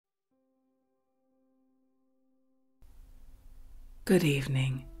Good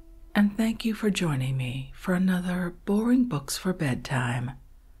evening, and thank you for joining me for another Boring Books for Bedtime.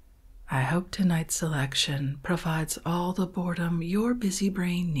 I hope tonight's selection provides all the boredom your busy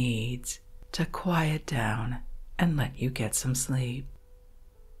brain needs to quiet down and let you get some sleep.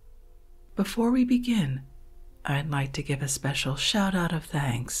 Before we begin, I'd like to give a special shout out of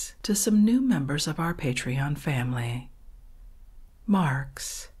thanks to some new members of our Patreon family.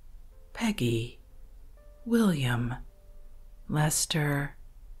 Marks, Peggy, William, Lester,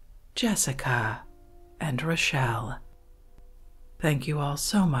 Jessica, and Rochelle. Thank you all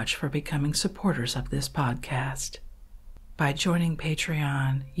so much for becoming supporters of this podcast. By joining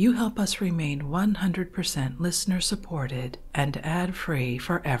Patreon, you help us remain 100% listener-supported and ad-free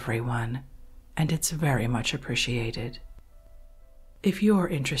for everyone, and it's very much appreciated. If you're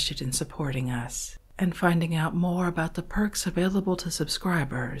interested in supporting us and finding out more about the perks available to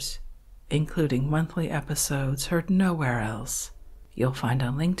subscribers, including monthly episodes heard nowhere else, you'll find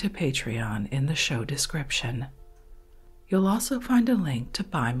a link to Patreon in the show description. You'll also find a link to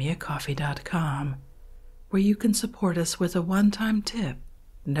buymeacoffee.com, where you can support us with a one-time tip,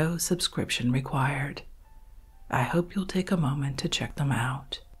 no subscription required. I hope you'll take a moment to check them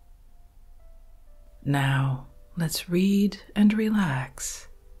out. Now, let's read and relax.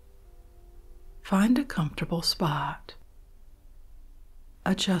 Find a comfortable spot.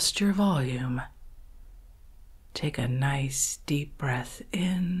 Adjust your volume. Take a nice deep breath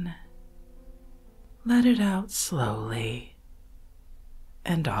in. Let it out slowly.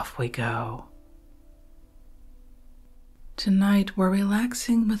 And off we go. Tonight we're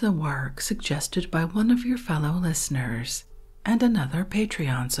relaxing with a work suggested by one of your fellow listeners and another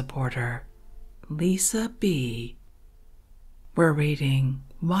Patreon supporter, Lisa B. We're reading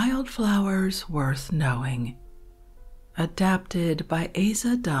Wildflowers Worth Knowing, adapted by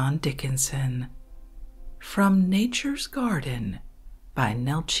Asa Don Dickinson, from Nature's Garden by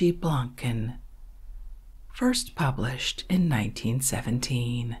Neltje Blanchan, first published in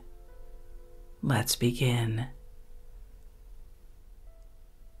 1917. Let's begin.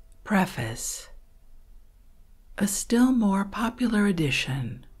 Preface. A still more popular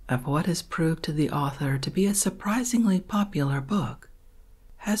edition of what has proved to the author to be a surprisingly popular book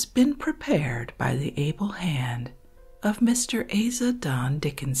has been prepared by the able hand of Mr. Asa Don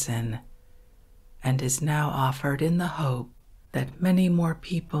Dickinson, and is now offered in the hope that many more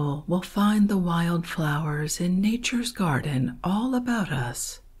people will find the wildflowers in Nature's Garden all about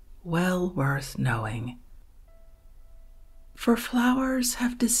us well worth knowing. For flowers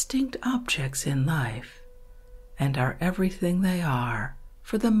have distinct objects in life, and are everything they are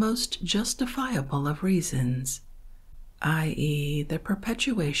for the most justifiable of reasons, i.e., the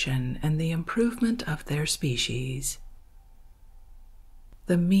perpetuation and the improvement of their species.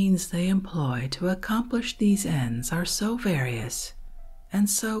 The means they employ to accomplish these ends are so various and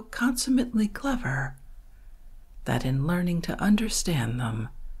so consummately clever that in learning to understand them,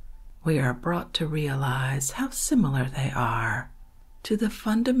 we are brought to realize how similar they are to the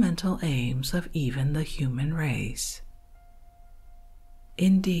fundamental aims of even the human race.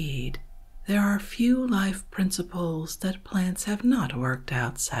 Indeed, there are few life principles that plants have not worked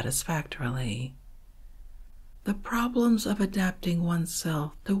out satisfactorily. The problems of adapting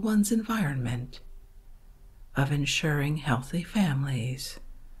oneself to one's environment, of ensuring healthy families,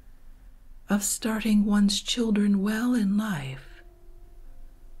 of starting one's children well in life,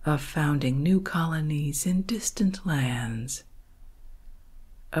 of founding new colonies in distant lands,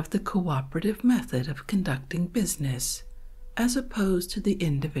 of the cooperative method of conducting business as opposed to the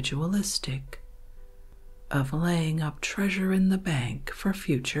individualistic, of laying up treasure in the bank for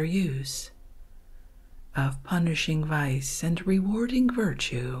future use, of punishing vice and rewarding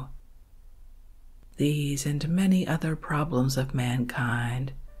virtue. These and many other problems of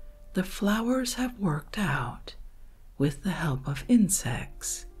mankind the flowers have worked out, with the help of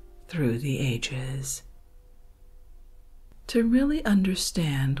insects, through the ages. To really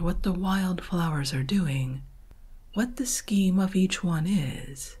understand what the wildflowers are doing, what the scheme of each one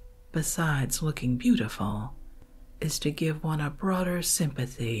is, besides looking beautiful, is to give one a broader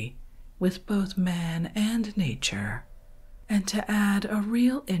sympathy with both man and nature, and to add a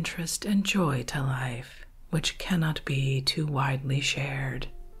real interest and joy to life which cannot be too widely shared.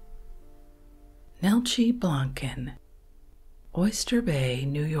 Neltje Blanchan, Oyster Bay,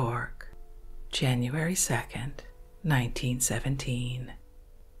 New York, January 2nd, 1917.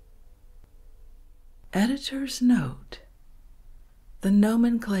 Editor's note: the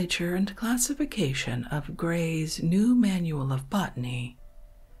nomenclature and classification of Gray's New Manual of Botany,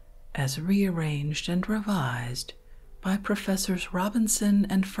 as rearranged and revised by Professors Robinson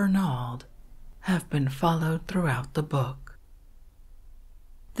and Fernald, have been followed throughout the book,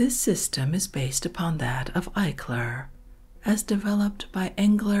 This system is based upon that of Eichler, as developed by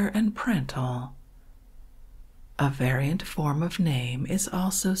Engler and Prantl. A variant form of name is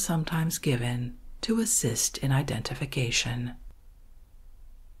also sometimes given to assist in identification.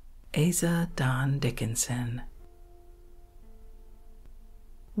 Asa Don Dickinson.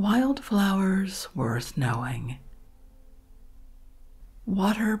 Wildflowers worth knowing.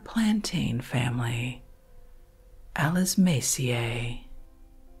 Water plantain family, Alismaceae.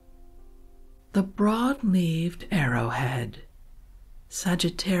 The broad-leaved arrowhead,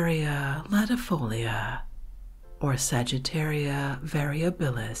 Sagittaria latifolia, or Sagittaria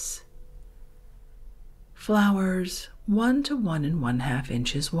variabilis. Flowers 1 to 1 1/2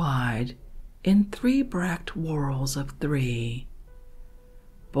 inches wide in 3 bract whorls of 3,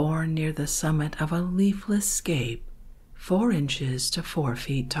 borne near the summit of a leafless scape 4 inches to 4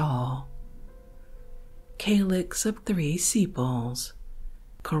 feet tall. Calyx of 3 sepals,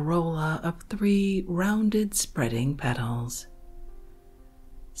 corolla of 3 rounded spreading petals.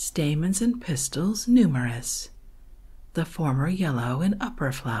 Stamens and pistils numerous, the former yellow in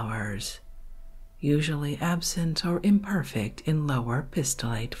upper flowers, usually absent or imperfect in lower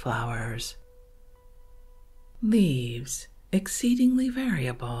pistillate flowers. Leaves exceedingly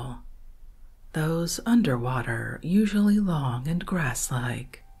variable, those underwater usually long and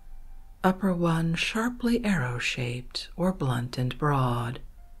grass-like, upper one sharply arrow-shaped or blunt and broad,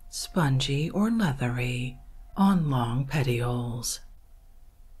 spongy or leathery, on long petioles.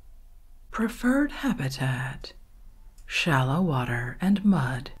 Preferred habitat: shallow water and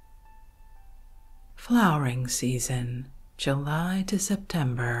mud. Flowering season: July to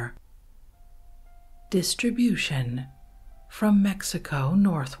September. Distribution: from Mexico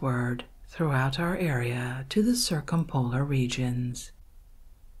northward throughout our area to the circumpolar regions.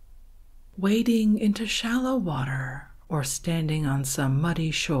 Wading into shallow water or standing on some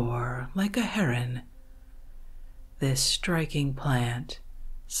muddy shore like a heron. This striking plant,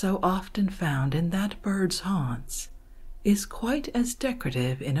 so often found in that bird's haunts, is quite as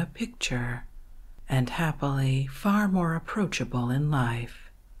decorative in a picture, and happily far more approachable in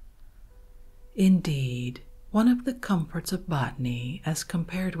life. Indeed, one of the comforts of botany as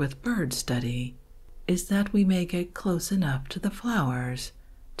compared with bird study is that we may get close enough to the flowers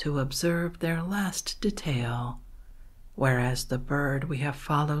to observe their last detail, whereas the bird we have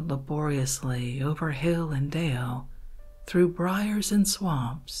followed laboriously over hill and dale, through briars and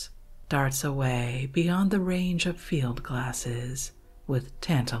swamps, darts away beyond the range of field glasses with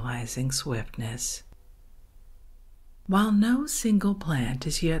tantalizing swiftness. While no single plant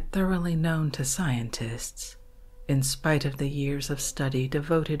is yet thoroughly known to scientists, in spite of the years of study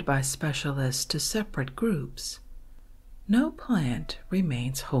devoted by specialists to separate groups, no plant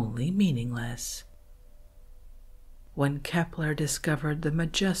remains wholly meaningless. When Kepler discovered the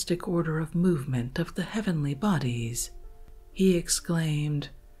majestic order of movement of the heavenly bodies, he exclaimed,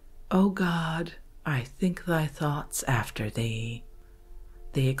 "O God, I think thy thoughts after thee,"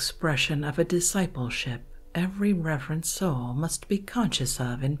 the expression of a discipleship every reverent soul must be conscious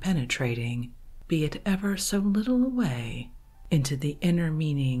of in penetrating, be it ever so little away, into the inner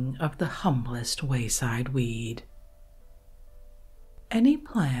meaning of the humblest wayside weed. Any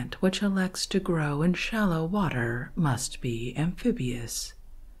plant which elects to grow in shallow water must be amphibious.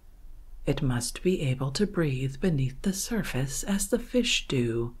 It must be able to breathe beneath the surface as the fish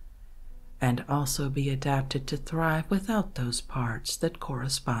do, and also be adapted to thrive without those parts that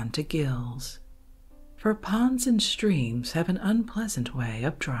correspond to gills. For ponds and streams have an unpleasant way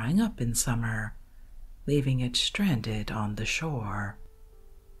of drying up in summer, leaving it stranded on the shore.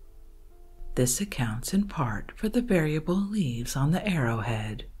 This accounts in part for the variable leaves on the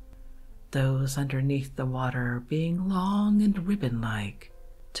arrowhead, those underneath the water being long and ribbon-like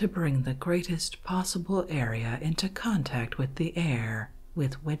to bring the greatest possible area into contact with the air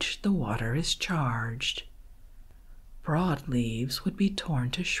with which the water is charged. Broad leaves would be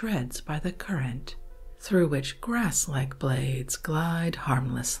torn to shreds by the current, through which grass-like blades glide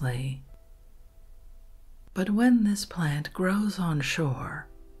harmlessly. But when this plant grows on shore,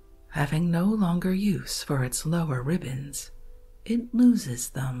 having no longer use for its lower ribbons, it loses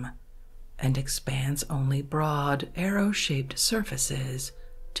them and expands only broad, arrow-shaped surfaces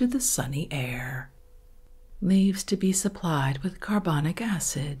to the sunny air. Leaves to be supplied with carbonic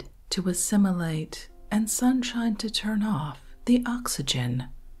acid to assimilate and sunshine to turn off the oxygen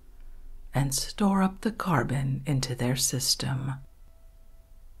and store up the carbon into their system.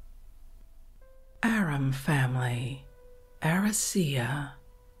 Arum family, Aracea.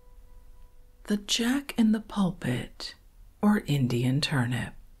 The Jack-in-the-pulpit, or Indian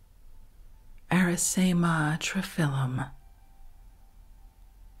turnip, Aracema triphyllum.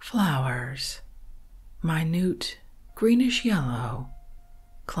 Flowers, minute, greenish yellow,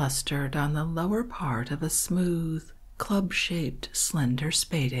 clustered on the lower part of a smooth, club-shaped, slender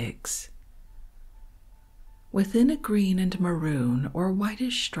spadix. Within a green and maroon or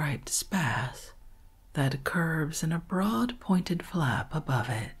whitish striped spathe that curves in a broad pointed flap above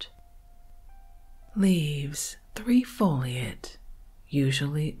it. Leaves, three-foliate,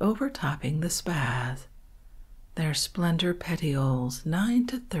 usually overtopping the spathe, their slender petioles 9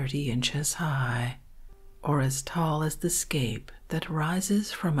 to 30 inches high, or as tall as the scape that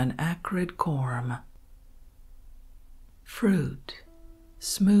rises from an acrid corm. Fruit,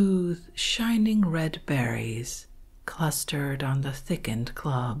 smooth, shining red berries clustered on the thickened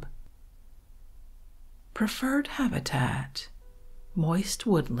club. Preferred habitat, moist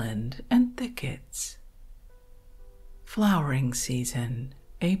woodland and thickets. Flowering season,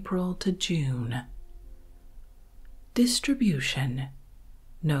 April to June. Distribution,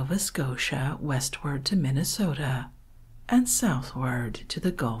 Nova Scotia westward to Minnesota and southward to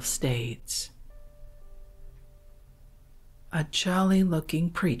the Gulf states. A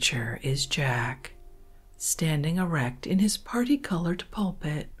jolly-looking preacher is Jack, standing erect in his party-colored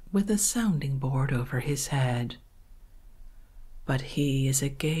pulpit with a sounding board over his head. But he is a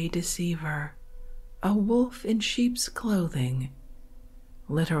gay deceiver, a wolf in sheep's clothing,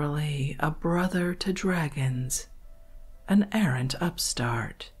 literally a brother to dragons, an arrant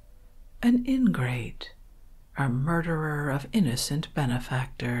upstart, an ingrate, a murderer of innocent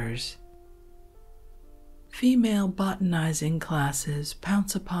benefactors. Female botanizing classes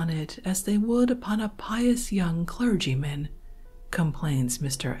pounce upon it as they would upon a pious young clergyman, complains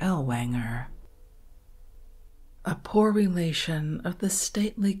Mr. Ellwanger. A poor relation of the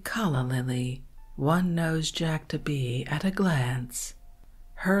stately calla lily, one knows Jack to be at a glance,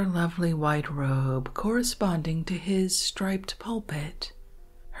 her lovely white robe corresponding to his striped pulpit,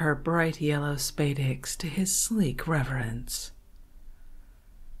 her bright yellow spadix to his sleek reverence.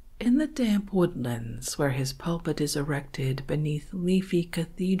 In the damp woodlands where his pulpit is erected beneath leafy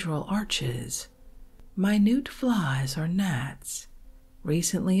cathedral arches, minute flies or gnats,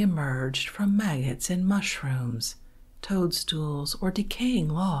 recently emerged from maggots in mushrooms, toadstools, or decaying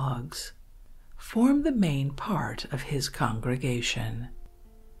logs, form the main part of his congregation.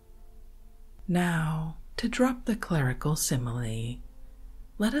 Now, to drop the clerical simile,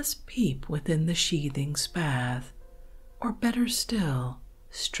 let us peep within the sheathing spathe, or better still,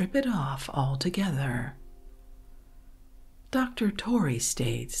 strip it off altogether. Dr. Torrey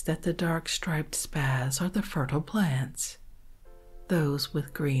states that the dark striped spathes are the fertile plants, those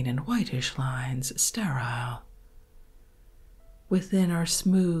with green and whitish lines sterile. Within are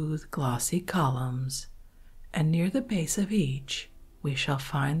smooth, glossy columns, and near the base of each we shall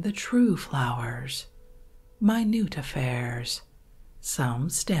find the true flowers, minute affairs, some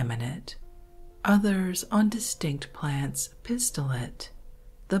staminate, others on distinct plants pistillate,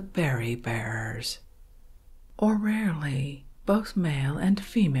 the berry bearers, or rarely both male and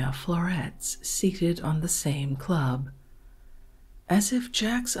female florets seated on the same club, as if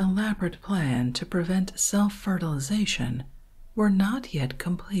Jack's elaborate plan to prevent self-fertilization were not yet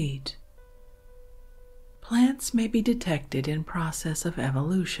complete. Plants may be detected in process of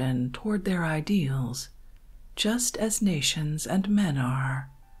evolution toward their ideals, just as nations and men are.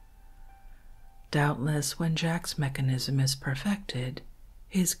 Doubtless, when Jack's mechanism is perfected,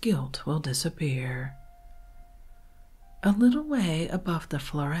 his guilt will disappear. A little way above the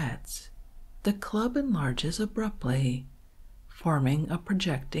florets, the club enlarges abruptly, forming a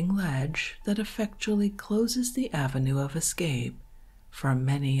projecting ledge that effectually closes the avenue of escape for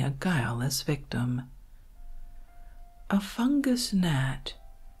many a guileless victim. A fungus gnat,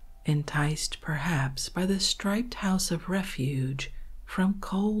 enticed perhaps by the striped house of refuge from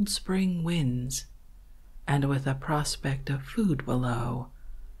cold spring winds, and with a prospect of food below,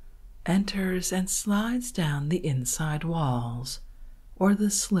 enters and slides down the inside walls or the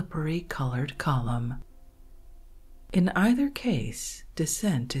slippery colored column. In either case,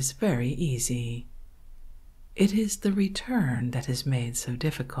 descent is very easy. It is the return that is made so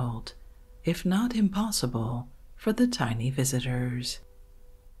difficult, if not impossible, for the tiny visitors.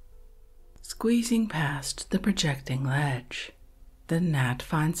 Squeezing past the projecting ledge, the gnat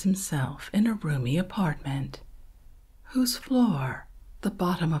finds himself in a roomy apartment, whose floor, the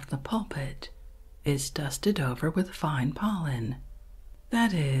bottom of the pulpit, is dusted over with fine pollen.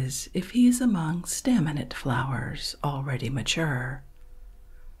 That is, if he is among staminate flowers already mature.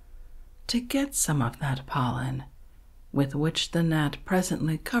 To get some of that pollen, with which the gnat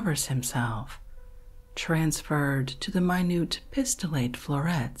presently covers himself, transferred to the minute pistillate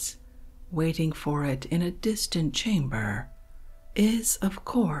florets, waiting for it in a distant chamber, is, of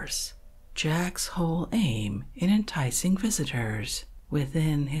course, Jack's whole aim in enticing visitors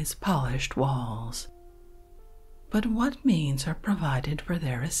within his polished walls. But what means are provided for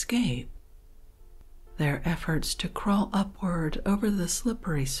their escape? Their efforts to crawl upward over the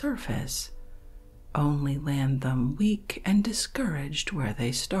slippery surface only land them weak and discouraged where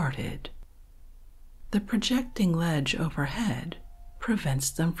they started. The projecting ledge overhead prevents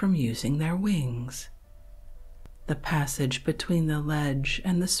them from using their wings. The passage between the ledge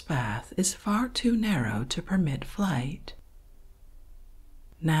and the spath is far too narrow to permit flight.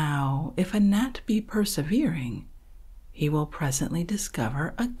 Now, if a gnat be persevering, he will presently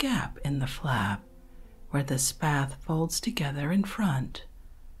discover a gap in the flap where the spath folds together in front,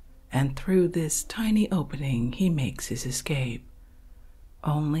 and through this tiny opening he makes his escape,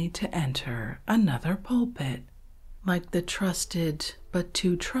 only to enter another pulpit, like the trusted but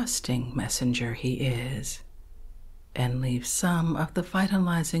too trusting messenger he is, and leave some of the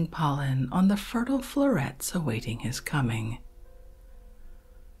vitalizing pollen on the fertile florets awaiting his coming.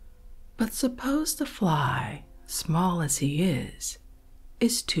 But suppose the fly, small as he is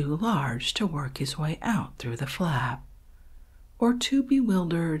too large to work his way out through the flap, or too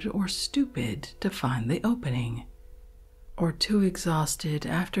bewildered or stupid to find the opening, or too exhausted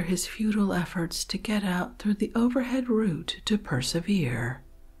after his futile efforts to get out through the overhead root to persevere,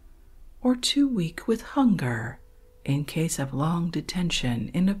 or too weak with hunger in case of long detention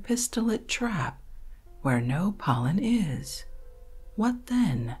in a pistillate trap where no pollen is. What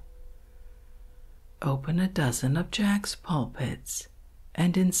then? Open a dozen of Jack's pulpits,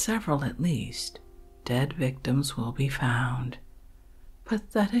 and in several at least, dead victims will be found,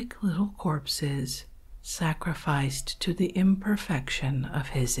 pathetic little corpses sacrificed to the imperfection of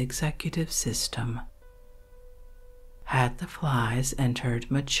his executive system. Had the flies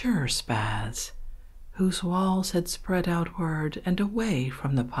entered mature spaths, whose walls had spread outward and away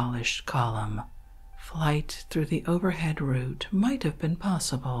from the polished column, flight through the overhead root might have been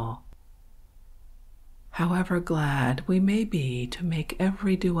possible. However glad we may be to make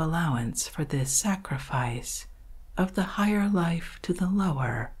every due allowance for this sacrifice of the higher life to the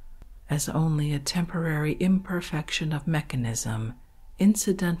lower, as only a temporary imperfection of mechanism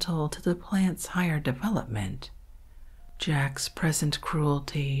incidental to the plant's higher development, Jack's present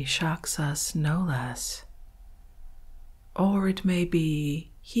cruelty shocks us no less. Or it may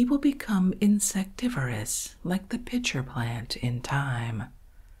be he will become insectivorous like the pitcher plant in time.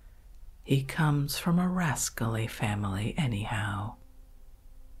 He comes from a rascally family anyhow.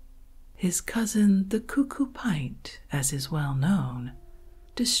 His cousin the cuckoo pint, as is well known,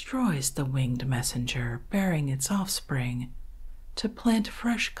 destroys the winged messenger bearing its offspring to plant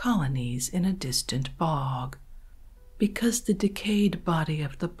fresh colonies in a distant bog, because the decayed body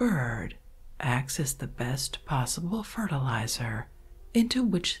of the bird acts as the best possible fertilizer into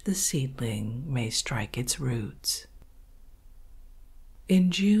which the seedling may strike its roots. In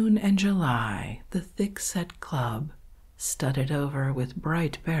June and July, the thick-set club, studded over with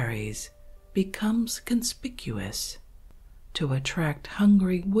bright berries, becomes conspicuous to attract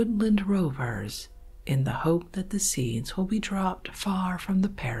hungry woodland rovers in the hope that the seeds will be dropped far from the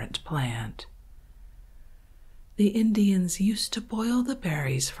parent plant. The Indians used to boil the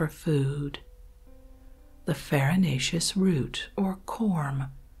berries for food. The farinaceous root or corm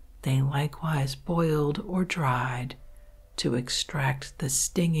they likewise boiled or dried to extract the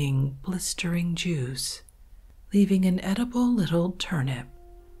stinging, blistering juice, leaving an edible little turnip,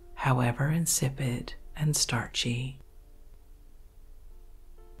 however insipid and starchy.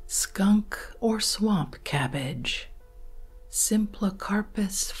 Skunk or swamp cabbage,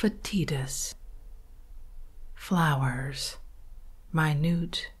 Symplocarpus fetidus. Flowers,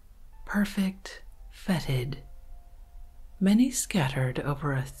 minute, perfect, fetid, many scattered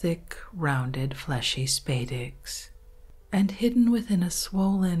over a thick, rounded, fleshy spadix, and hidden within a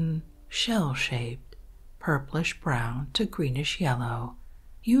swollen, shell-shaped, purplish-brown to greenish-yellow,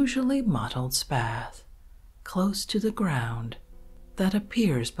 usually mottled spath, close to the ground, that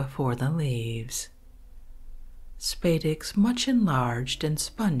appears before the leaves. Spadix much enlarged and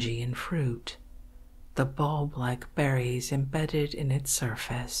spongy in fruit, the bulb-like berries embedded in its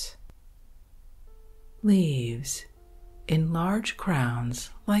surface. Leaves, in large crowns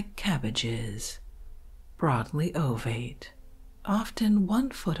like cabbages, broadly ovate, often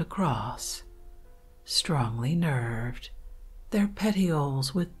 1 foot across, strongly nerved, their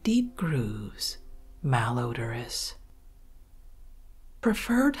petioles with deep grooves, malodorous.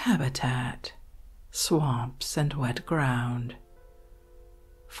 Preferred habitat, swamps and wet ground.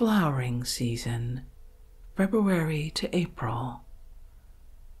 Flowering season, February to April.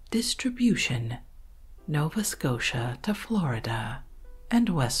 Distribution, Nova Scotia to Florida, and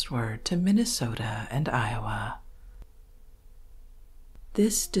westward to Minnesota and Iowa.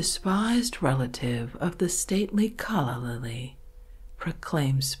 This despised relative of the stately calla lily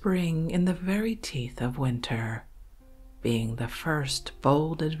proclaims spring in the very teeth of winter, being the first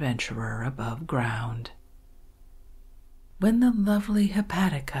bold adventurer above ground. When the lovely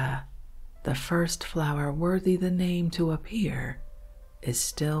hepatica, the first flower worthy the name to appear, is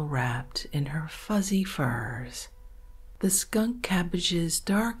still wrapped in her fuzzy furs, the skunk cabbage's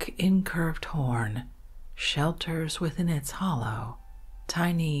dark incurved horn shelters within its hollow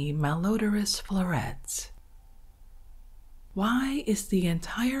tiny malodorous florets. Why is the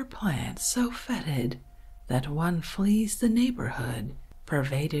entire plant so fetid that one flees the neighborhood,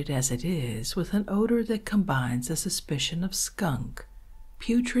 pervaded as it is with an odor that combines a suspicion of skunk,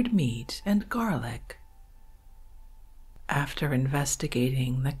 putrid meat, and garlic? After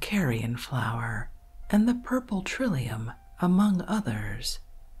investigating the carrion flower and the purple trillium, among others,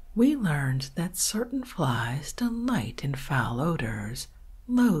 we learned that certain flies delight in foul odors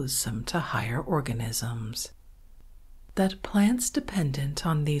loathsome to higher organisms, that plants dependent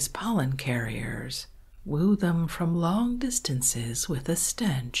on these pollen carriers woo them from long distances with a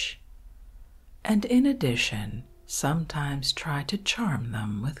stench, and in addition sometimes try to charm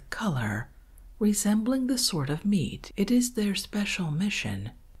them with color resembling the sort of meat it is their special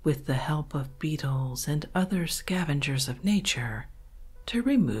mission, with the help of beetles and other scavengers of nature, to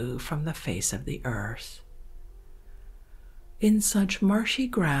remove from the face of the earth. In such marshy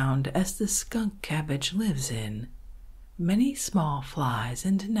ground as the skunk cabbage lives in, many small flies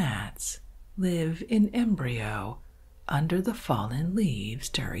and gnats live in embryo under the fallen leaves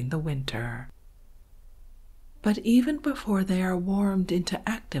during the winter. But even before they are warmed into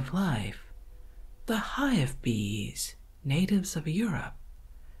active life, the hive bees, natives of Europe,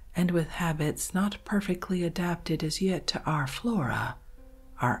 and with habits not perfectly adapted as yet to our flora,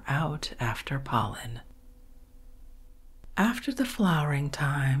 are out after pollen. After the flowering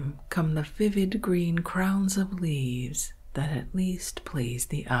time come the vivid green crowns of leaves that at least please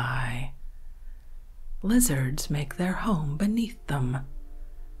the eye. Lizards make their home beneath them,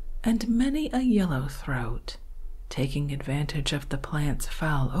 and many a yellow throat, taking advantage of the plant's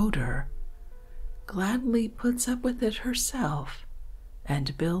foul odor, gladly puts up with it herself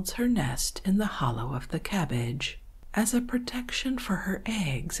and builds her nest in the hollow of the cabbage as a protection for her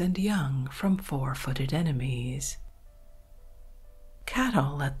eggs and young from four-footed enemies.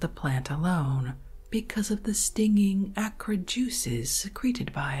 Cattle let the plant alone because of the stinging, acrid juices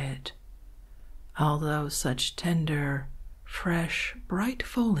secreted by it, although such tender, fresh, bright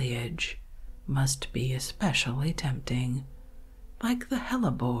foliage must be especially tempting, like the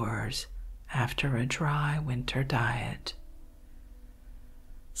hellebores after a dry winter diet.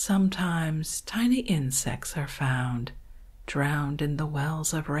 Sometimes tiny insects are found, drowned in the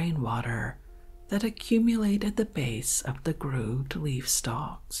wells of rainwater that accumulate at the base of the grooved leaf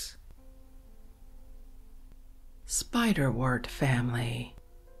stalks. Spiderwort family,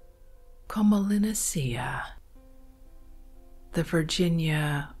 Commelinacea. The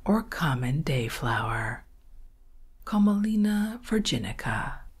Virginia or common dayflower, Commelina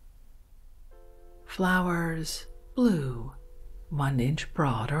virginica. Flowers blue, 1 inch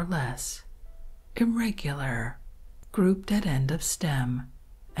broad or less, irregular, grouped at end of stem,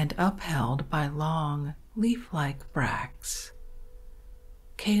 and upheld by long, leaf-like bracts.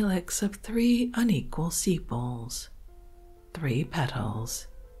 Calyx of 3 unequal sepals, 3 petals,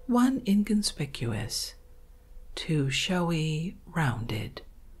 1 inconspicuous, 2 showy, rounded.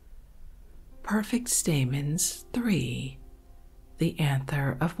 Perfect stamens 3, the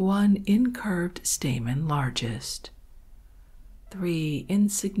anther of 1 incurved stamen largest, 3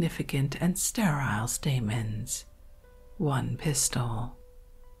 insignificant and sterile stamens, 1 pistil.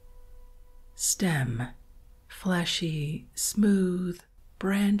 Stem, fleshy, smooth,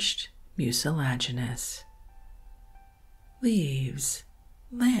 branched, mucilaginous. Leaves,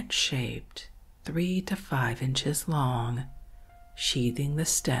 lance-shaped, 3 to 5 inches long, sheathing the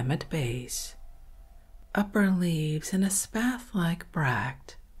stem at base. Upper leaves in a spathe-like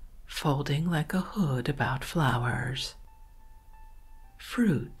bract, folding like a hood about flowers.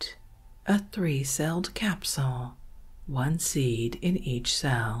 Fruit, a 3-celled capsule, 1 seed in each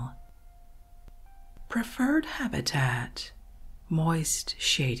cell. Preferred habitat, moist,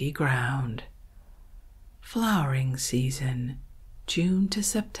 shady ground. Flowering season, June to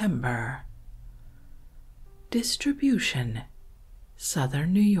September. Distribution,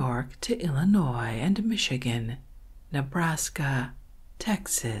 southern New York to Illinois and Michigan, Nebraska,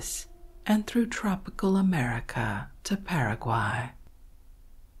 Texas, and through tropical America to Paraguay.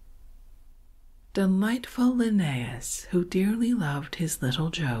 Delightful Linnaeus, who dearly loved his little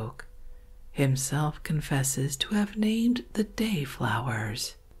joke, himself confesses to have named the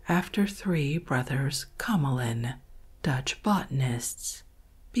day-flowers after three brothers Commelin, Dutch botanists,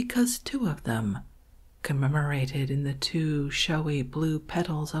 because two of them, commemorated in the two showy blue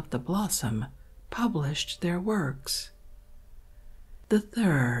petals of the blossom, published their works. The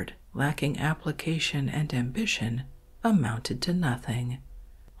third, lacking application and ambition, amounted to nothing,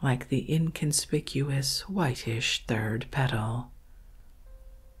 like the inconspicuous whitish third petal.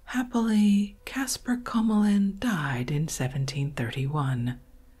 Happily, Caspar Commelin died in 1731,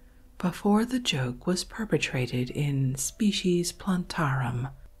 before the joke was perpetrated in Species Plantarum.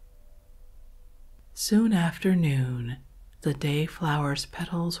 Soon after noon, the day-flower's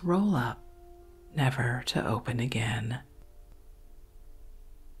petals roll up, never to open again.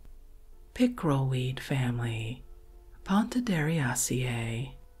 Pickerel weed family,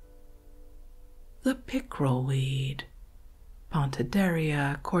 Pontederiaceae. The pickerel weed,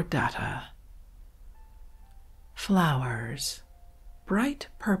 Pontederia cordata. Flowers, bright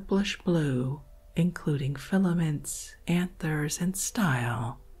purplish blue, including filaments, anthers, and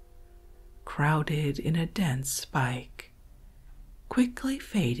style, crowded in a dense spike, quickly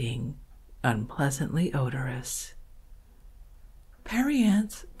fading, unpleasantly odorous.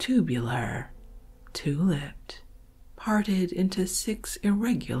 Perianth tubular, two-lipped, parted into 6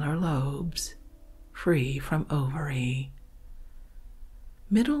 irregular lobes, free from ovary.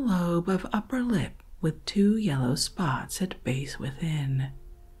 Middle lobe of upper lip with 2 yellow spots at base within.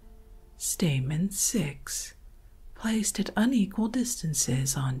 Stamen 6, placed at unequal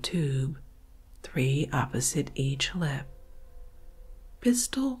distances on tube, 3 opposite each lip.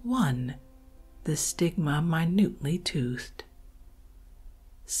 Pistil 1, the stigma minutely toothed.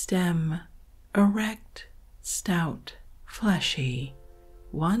 Stem, erect, stout, fleshy,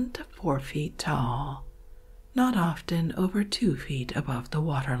 1 to 4 feet tall, not often over 2 feet above the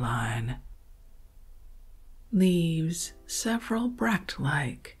waterline. Leaves several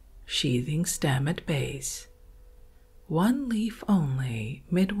bract-like, sheathing stem at base. 1 leaf only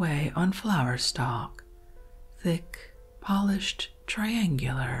midway on flower stalk, thick, polished,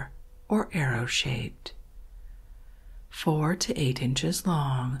 triangular, or arrow-shaped. 4 to 8 inches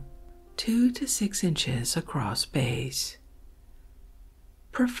long, 2 to 6 inches across base.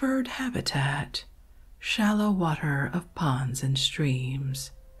 Preferred habitat, shallow water of ponds and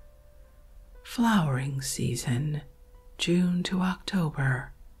streams. Flowering season, June to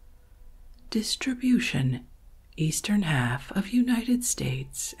October. Distribution, eastern half of United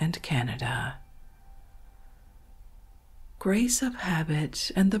States and Canada. Grace of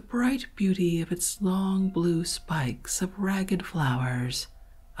habit and the bright beauty of its long blue spikes of ragged flowers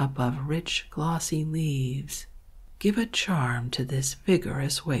above rich glossy leaves give a charm to this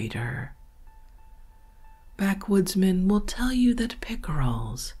vigorous wader. Backwoodsmen will tell you that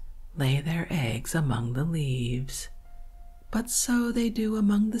pickerels lay their eggs among the leaves, but so they do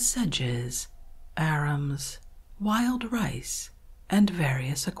among the sedges, arums, wild rice, and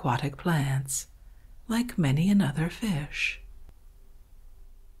various aquatic plants, like many another fish.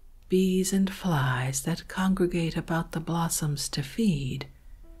 Bees and flies that congregate about the blossoms to feed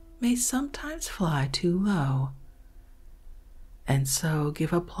may sometimes fly too low, and so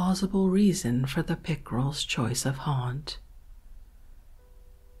give a plausible reason for the pickerel's choice of haunt.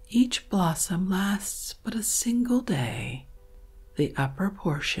 Each blossom lasts but a single day, the upper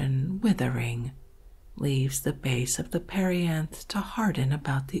portion withering, leaves the base of the perianth to harden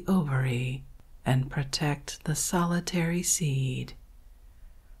about the ovary and protect the solitary seed.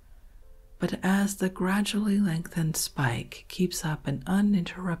 But as the gradually lengthened spike keeps up an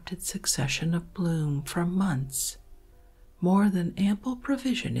uninterrupted succession of bloom for months, more than ample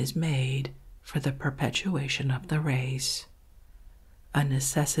provision is made for the perpetuation of the race, a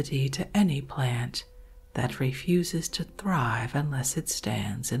necessity to any plant that refuses to thrive unless it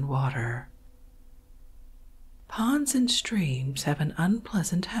stands in water. Ponds and streams have an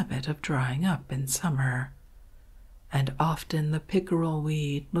unpleasant habit of drying up in summer, and often the pickerel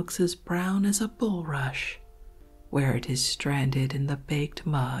weed looks as brown as a bulrush where it is stranded in the baked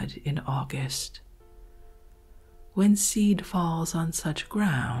mud in August. When seed falls on such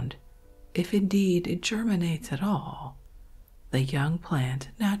ground, if indeed it germinates at all, the young plant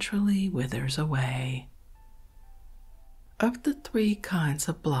naturally withers away. Of the 3 kinds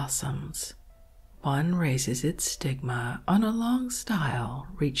of blossoms, one raises its stigma on a long style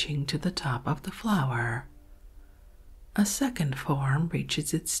reaching to the top of the flower. A second form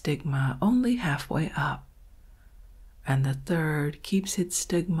reaches its stigma only halfway up, and the third keeps its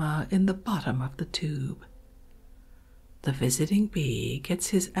stigma in the bottom of the tube. The visiting bee gets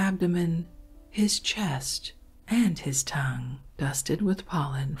his abdomen his chest, and his tongue dusted with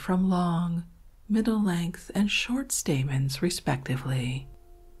pollen from long, middle length, and short stamens, respectively.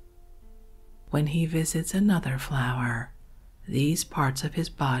 When he visits another flower, these parts of his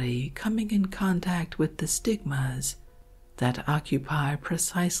body coming in contact with the stigmas that occupy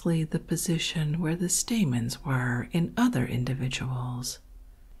precisely the position where the stamens were in other individuals,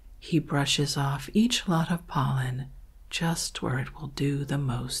 he brushes off each lot of pollen just where it will do the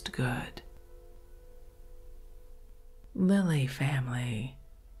most good. Lily family,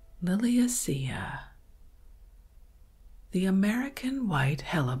 Liliaceae. The American white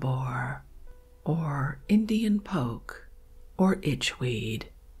hellebore, or Indian poke, or itchweed,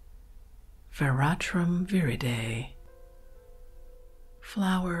 Veratrum viridae.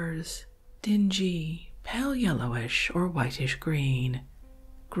 Flowers dingy, pale yellowish or whitish green,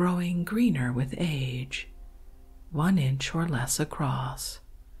 growing greener with age, 1 inch or less across,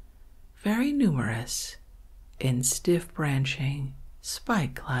 very numerous, in stiff branching,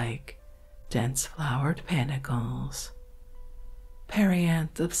 spike-like, dense-flowered panicles.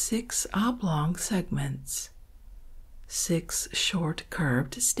 Perianth of 6 oblong segments, 6 short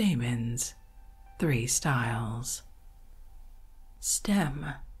curved stamens, 3 styles. Stem,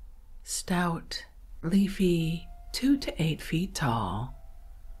 stout, leafy, 2 to 8 feet tall.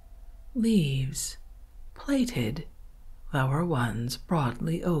 Leaves, plated, lower ones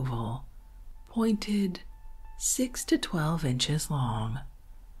broadly oval, pointed, 6 to 12 inches long.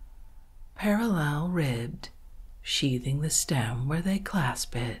 Parallel ribbed, sheathing the stem where they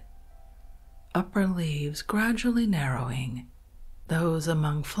clasp it. Upper leaves gradually narrowing, those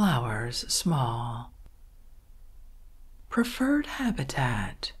among flowers small. Preferred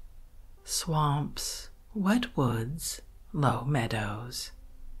habitat: swamps, wet woods, low meadows.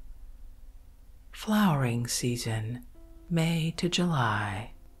 Flowering season, May to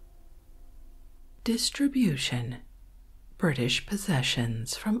July. Distribution: British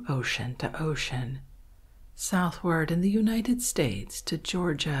possessions from ocean to ocean, southward in the United States to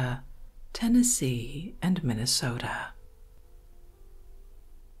Georgia, Tennessee, and Minnesota.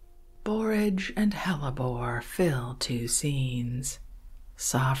 Borage and hellebore fill 2 scenes,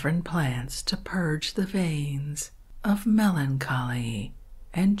 sovereign plants to purge the veins of melancholy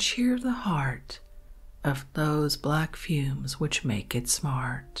and cheer the heart of those black fumes which make it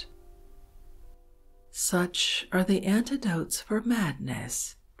smart. Such are the antidotes for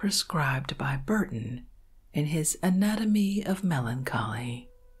madness prescribed by Burton in his Anatomy of Melancholy.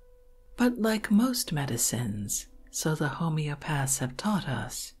 But like most medicines, so the homeopaths have taught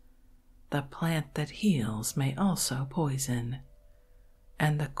us, the plant that heals may also poison,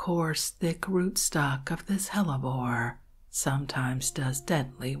 and the coarse, thick rootstock of this hellebore sometimes does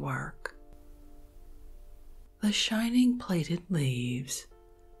deadly work. The shining plated leaves,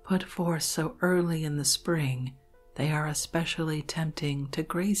 put forth so early in the spring they are especially tempting to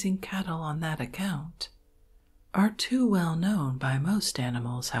grazing cattle on that account, are too well known by most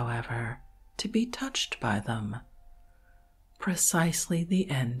animals, however, to be touched by them. Precisely the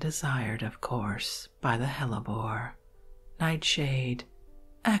end desired, of course, by the hellebore, nightshade,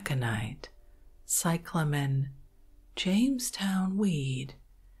 aconite, cyclamen, Jamestown weed,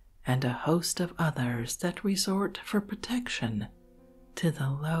 and a host of others that resort for protection to the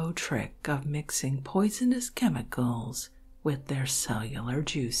low trick of mixing poisonous chemicals with their cellular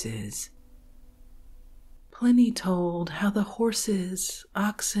juices. Pliny told how the horses,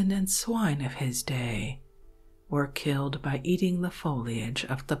 oxen, and swine of his day were killed by eating the foliage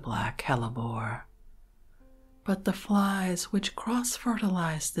of the black hellebore. But the flies which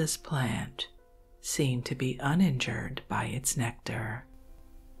cross-fertilize this plant seem to be uninjured by its nectar.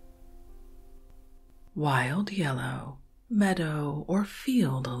 Wild yellow, meadow or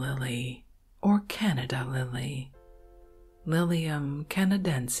field lily, or Canada lily, Lilium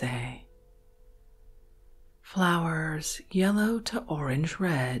canadense. Flowers yellow to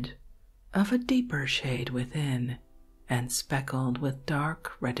orange-red, of a deeper shade within, and speckled with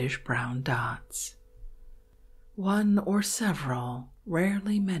dark reddish-brown dots. 1 or several,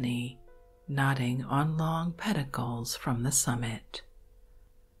 rarely many, nodding on long pedicles from the summit.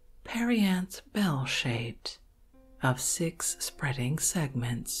 Perianth bell-shaped, of 6 spreading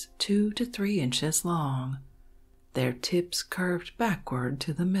segments 2 to 3 inches long, their tips curved backward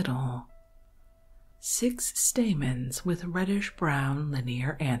to the middle. 6 stamens with reddish-brown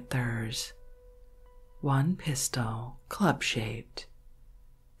linear anthers. 1 pistil, club-shaped.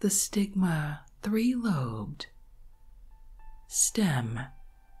 The stigma 3-lobed. Stem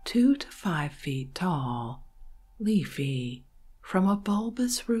 2 to 5 feet tall, leafy, from a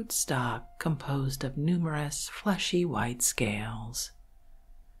bulbous rootstock composed of numerous fleshy white scales.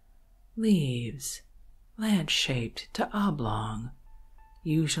 Leaves, lance-shaped to oblong,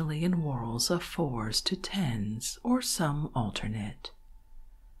 usually in whorls of 4s to 10s or some alternate.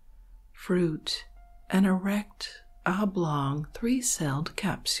 Fruit, an erect, oblong, 3-celled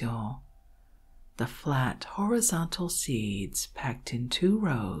capsule. The flat horizontal seeds packed in 2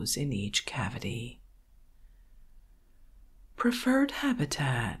 rows in each cavity. Preferred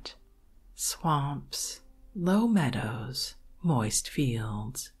habitat: swamps, low meadows, moist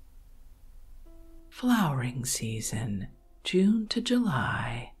fields. Flowering season: June to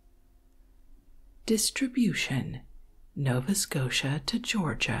July. Distribution: Nova Scotia to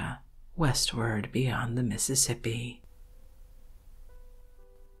Georgia, westward beyond the Mississippi.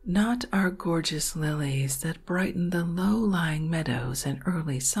 Not our gorgeous lilies that brighten the low-lying meadows in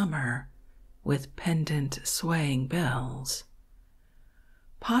early summer with pendant swaying bells.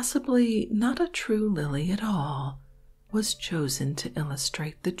 Possibly not a true lily at all was chosen to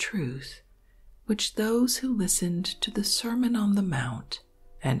illustrate the truth which those who listened to the Sermon on the Mount,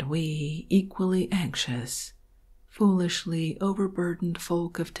 and we, equally anxious, foolishly overburdened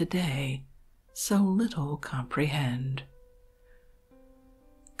folk of today, so little comprehend.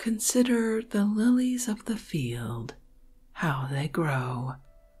 Consider the lilies of the field, how they grow.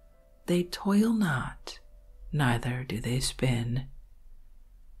 They toil not, neither do they spin.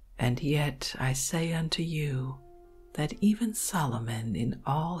 And yet I say unto you that even Solomon in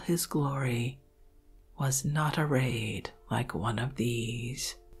all his glory was not arrayed like one of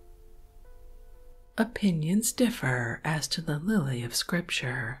these. Opinions differ as to the lily of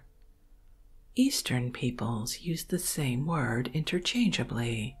Scripture. Eastern peoples use the same word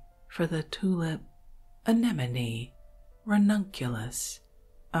interchangeably for the tulip, anemone, ranunculus,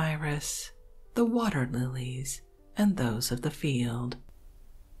 iris, the water lilies, and those of the field.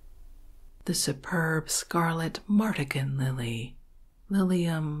 The superb scarlet martagon lily,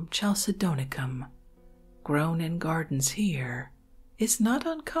 Lilium chalcedonicum, grown in gardens here, is not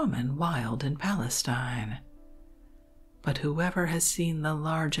uncommon wild in Palestine. But whoever has seen the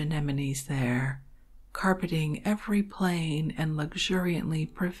large anemones there, carpeting every plain and luxuriantly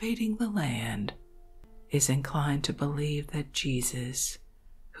pervading the land, is inclined to believe that Jesus,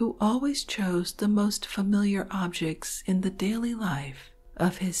 who always chose the most familiar objects in the daily life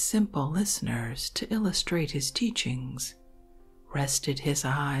of his simple listeners to illustrate his teachings, rested his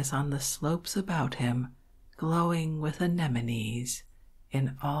eyes on the slopes about him, glowing with anemones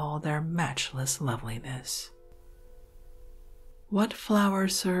in all their matchless loveliness. What flower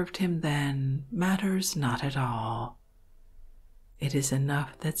served him then matters not at all. It is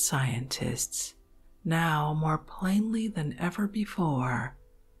enough that scientists, now more plainly than ever before,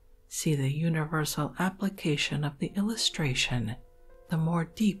 see the universal application of the illustration the more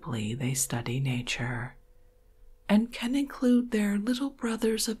deeply they study nature, and can include their little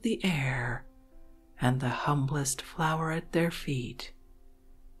brothers of the air and the humblest flower at their feet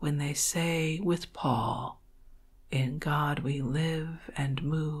when they say with Paul, "In God we live and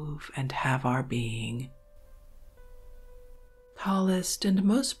move and have our being." Tallest and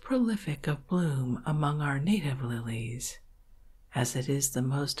most prolific of bloom among our native lilies, as it is the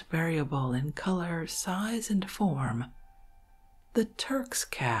most variable in color, size, and form, the Turk's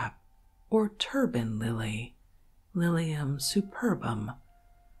cap or turban lily, Lilium superbum,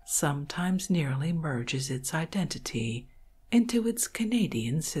 sometimes nearly merges its identity into its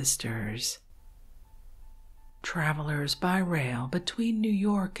Canadian sisters. Travelers by rail between New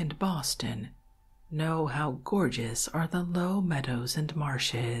York and Boston know how gorgeous are the low meadows and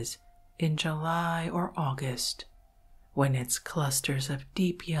marshes in July or August, when its clusters of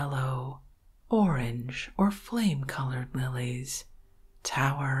deep yellow, orange, or flame-colored lilies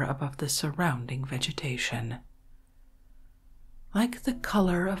tower above the surrounding vegetation. Like the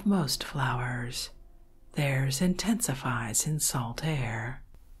color of most flowers, theirs intensifies in salt air.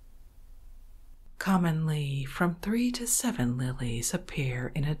 Commonly, from 3 to 7 lilies appear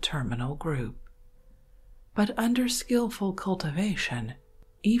in a terminal group, but under skillful cultivation,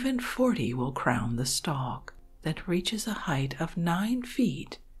 even 40 will crown the stalk that reaches a height of 9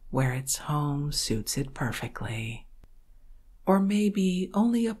 feet where its home suits it perfectly. Or maybe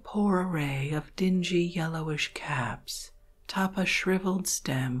only a poor array of dingy yellowish caps top a shriveled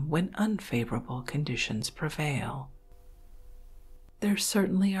stem when unfavorable conditions prevail. There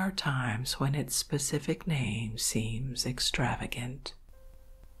certainly are times when its specific name seems extravagant.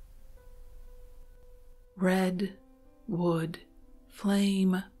 Red, wood,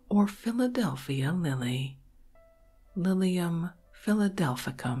 flame, or Philadelphia lily, Lilium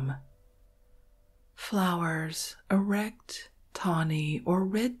philadelphicum. Flowers erect, tawny, or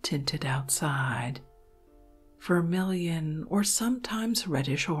red-tinted outside, vermilion or sometimes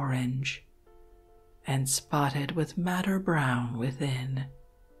reddish orange, and spotted with madder brown within.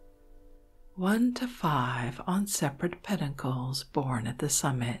 1 to 5 on separate peduncles borne at the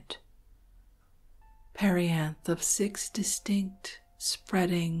summit. Perianth of 6 distinct,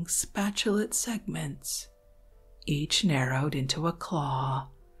 spreading, spatulate segments, each narrowed into a claw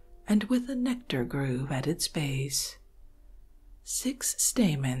and with a nectar groove at its base. 6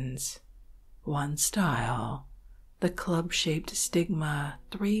 stamens, 1 style, the club-shaped stigma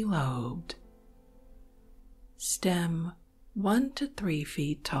 3-lobed. Stem 1 to 3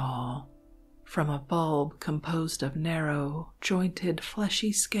 feet tall, from a bulb composed of narrow, jointed,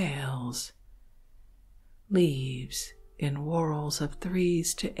 fleshy scales. Leaves in whorls of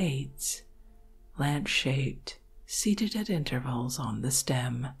 3s to 8s, lance-shaped, seated at intervals on the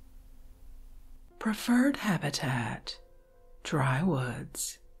stem. Preferred habitat: dry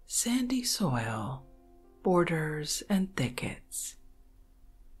woods, sandy soil, borders, and thickets.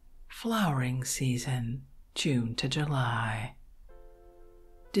 Flowering season: June to July.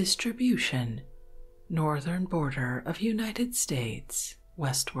 Distribution: northern border of United States,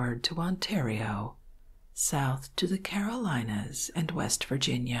 westward to Ontario, south to the Carolinas and West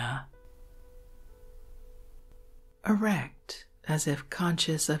Virginia. Erect, as if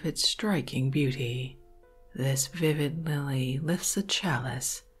conscious of its striking beauty, this vivid lily lifts a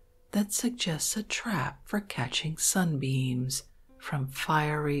chalice that suggests a trap for catching sunbeams from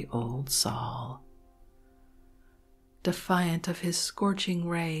fiery old Sol. Defiant of his scorching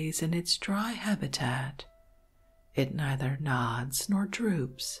rays in its dry habitat, it neither nods nor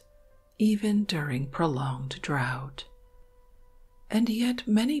droops, even during prolonged drought. And yet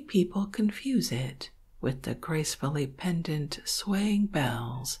many people confuse it with the gracefully pendant, swaying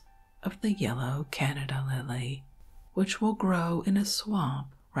bells of the yellow Canada lily, which will grow in a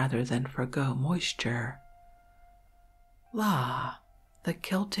swamp rather than forgo moisture. La, the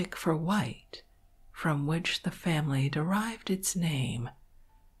Celtic for white, from which the family derived its name,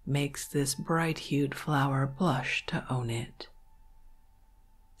 makes this bright-hued flower blush to own it.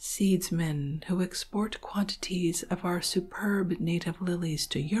 Seedsmen who export quantities of our superb native lilies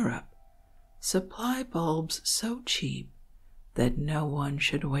to Europe supply bulbs so cheap that no one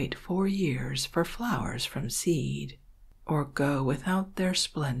should wait 4 years for flowers from seed, or go without their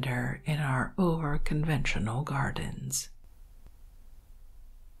splendor in our over-conventional gardens.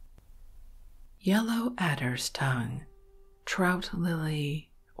 Yellow adder's tongue, trout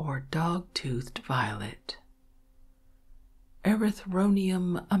lily, or dog-toothed violet.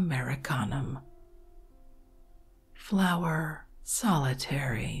 Erythronium americanum. Flower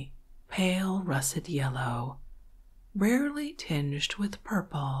solitary, pale russet yellow, rarely tinged with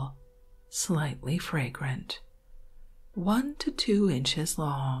purple, slightly fragrant, 1 to 2 inches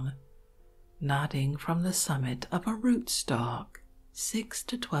long, nodding from the summit of a rootstock 6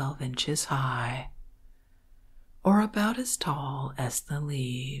 to 12 inches high, or about as tall as the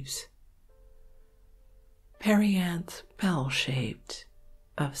leaves. Perianth bell-shaped,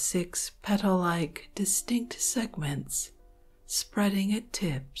 of 6 petal-like distinct segments, spreading at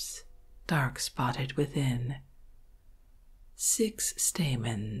tips, dark-spotted within. 6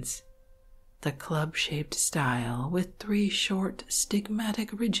 stamens, the club-shaped style with 3 short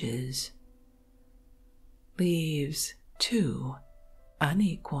stigmatic ridges. Leaves 2,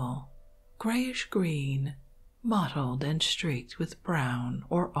 unequal, grayish-green, mottled and streaked with brown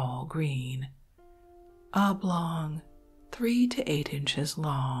or all green. Oblong, 3 to 8 inches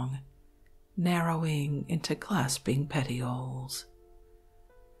long, narrowing into clasping petioles.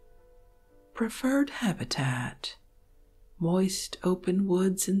 Preferred habitat: moist open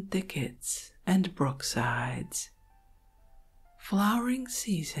woods and thickets and brooksides. Flowering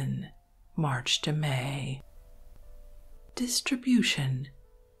season: March to May. Distribution: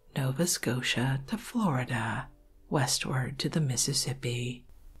 Nova Scotia to Florida, westward to the Mississippi.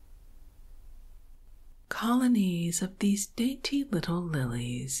 Colonies of these dainty little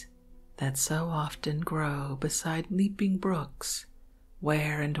lilies that so often grow beside leaping brooks,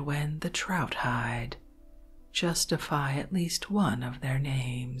 where and when the trout hide, justify at least one of their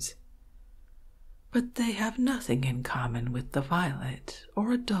names. But they have nothing in common with the violet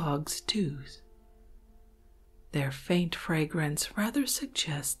or a dog's tooth. Their faint fragrance rather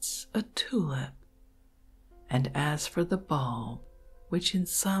suggests a tulip, and as for the bulb, which in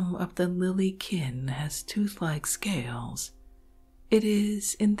some of the lily kin has tooth-like scales, it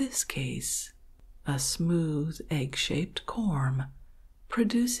is, in this case, a smooth egg-shaped corm,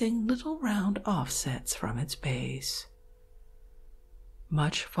 producing little round offsets from its base.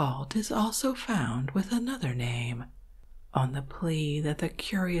 Much fault is also found with another name, on the plea that the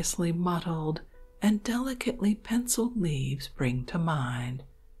curiously mottled and delicately penciled leaves bring to mind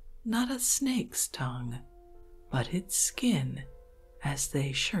not a snake's tongue, but its skin, as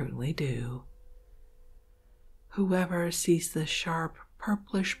they surely do. Whoever sees the sharp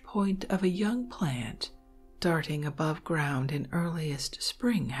purplish point of a young plant darting above ground in earliest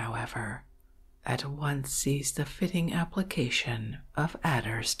spring, however, at once sees the fitting application of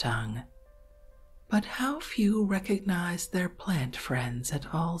adder's tongue. But how few recognize their plant friends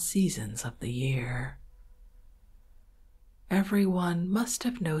at all seasons of the year. Everyone must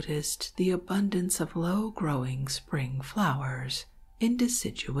have noticed the abundance of low-growing spring flowers in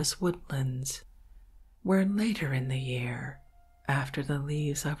deciduous woodlands, where later in the year, after the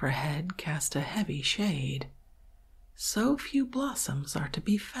leaves overhead cast a heavy shade, so few blossoms are to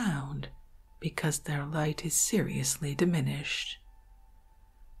be found because their light is seriously diminished.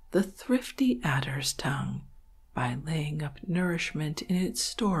 The thrifty adder's tongue, by laying up nourishment in its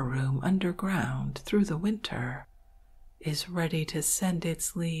storeroom underground through the winter, is ready to send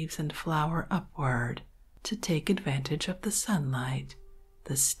its leaves and flower upward to take advantage of the sunlight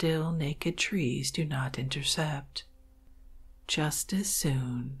the still naked trees do not intercept, just as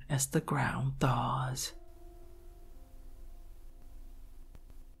soon as the ground thaws.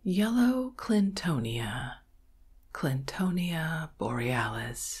 Yellow Clintonia, Clintonia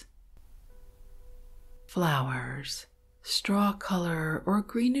borealis. Flowers, straw color or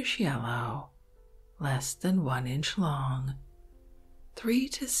greenish yellow, less than 1 inch long, 3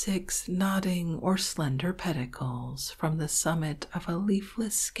 to 6 nodding or slender pedicles from the summit of a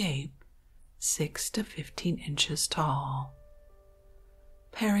leafless scape 6 to 15 inches tall.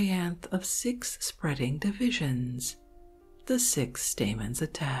 Perianth of 6 spreading divisions, the 6 stamens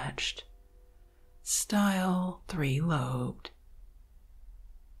attached. Style 3-lobed.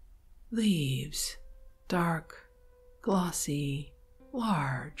 Leaves, dark, glossy,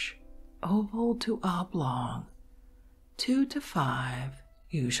 large, oval to oblong, 2 to 5,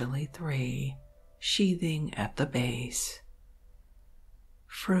 usually 3, sheathing at the base.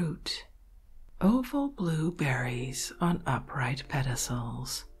 Fruit, oval blue berries on upright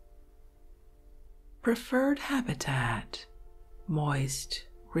pedicels. Preferred habitat, moist,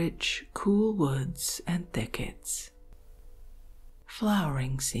 rich, cool woods and thickets.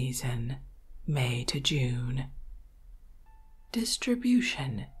 Flowering season, May to June.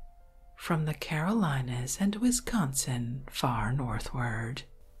 Distribution, from the Carolinas and Wisconsin far northward.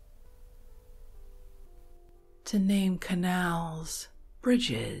 To name canals,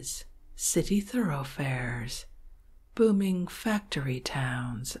 bridges, city thoroughfares, booming factory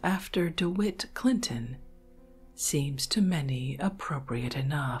towns after DeWitt Clinton seems to many appropriate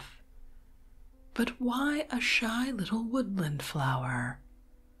enough. But why a shy little woodland flower?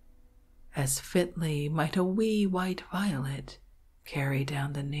 As fitly might a wee white violet carry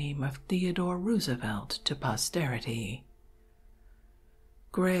down the name of Theodore Roosevelt to posterity.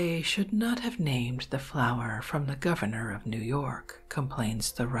 Gray should not have named the flower from the governor of New York, complains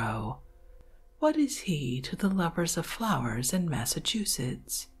Thoreau. What is he to the lovers of flowers in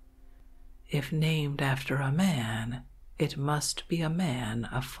Massachusetts? If named after a man, it must be a man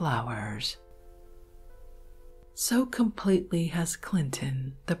of flowers. So completely has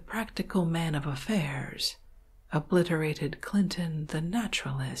Clinton, the practical man of affairs, obliterated Clinton the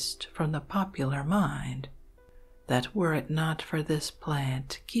naturalist from the popular mind, that were it not for this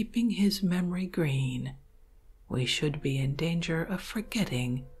plant keeping his memory green, we should be in danger of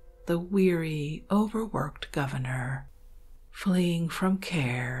forgetting the weary, overworked governor, fleeing from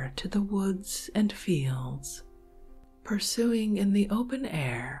care to the woods and fields, pursuing in the open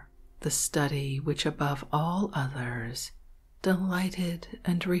air the study which above all others delighted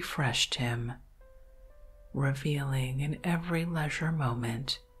and refreshed him, revealing in every leisure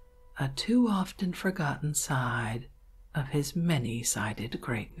moment a too often forgotten side of his many-sided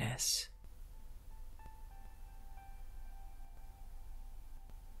greatness.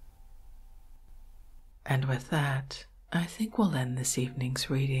 And with that, I think we'll end this evening's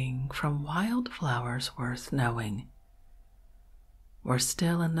reading from Wildflowers Worth Knowing. We're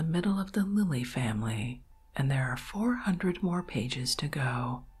still in the middle of the lily family, and there are 400 more pages to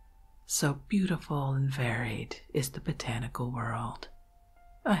go. So beautiful and varied is the botanical world.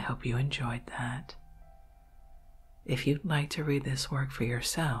 I hope you enjoyed that. If you'd like to read this work for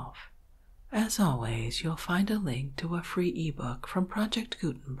yourself, as always, you'll find a link to a free ebook from Project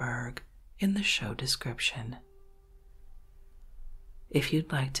Gutenberg in the show description. If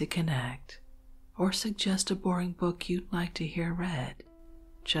you'd like to connect, or suggest a boring book you'd like to hear read,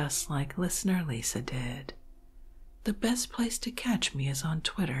 just like listener Lisa did, the best place to catch me is on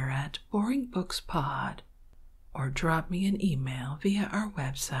Twitter at BoringBooksPod, or drop me an email via our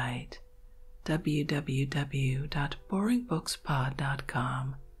website,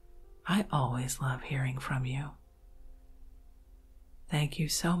 www.boringbookspod.com. I always love hearing from you. Thank you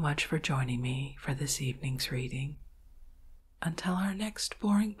so much for joining me for this evening's reading. Until our next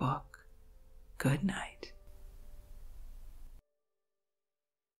boring book, good night.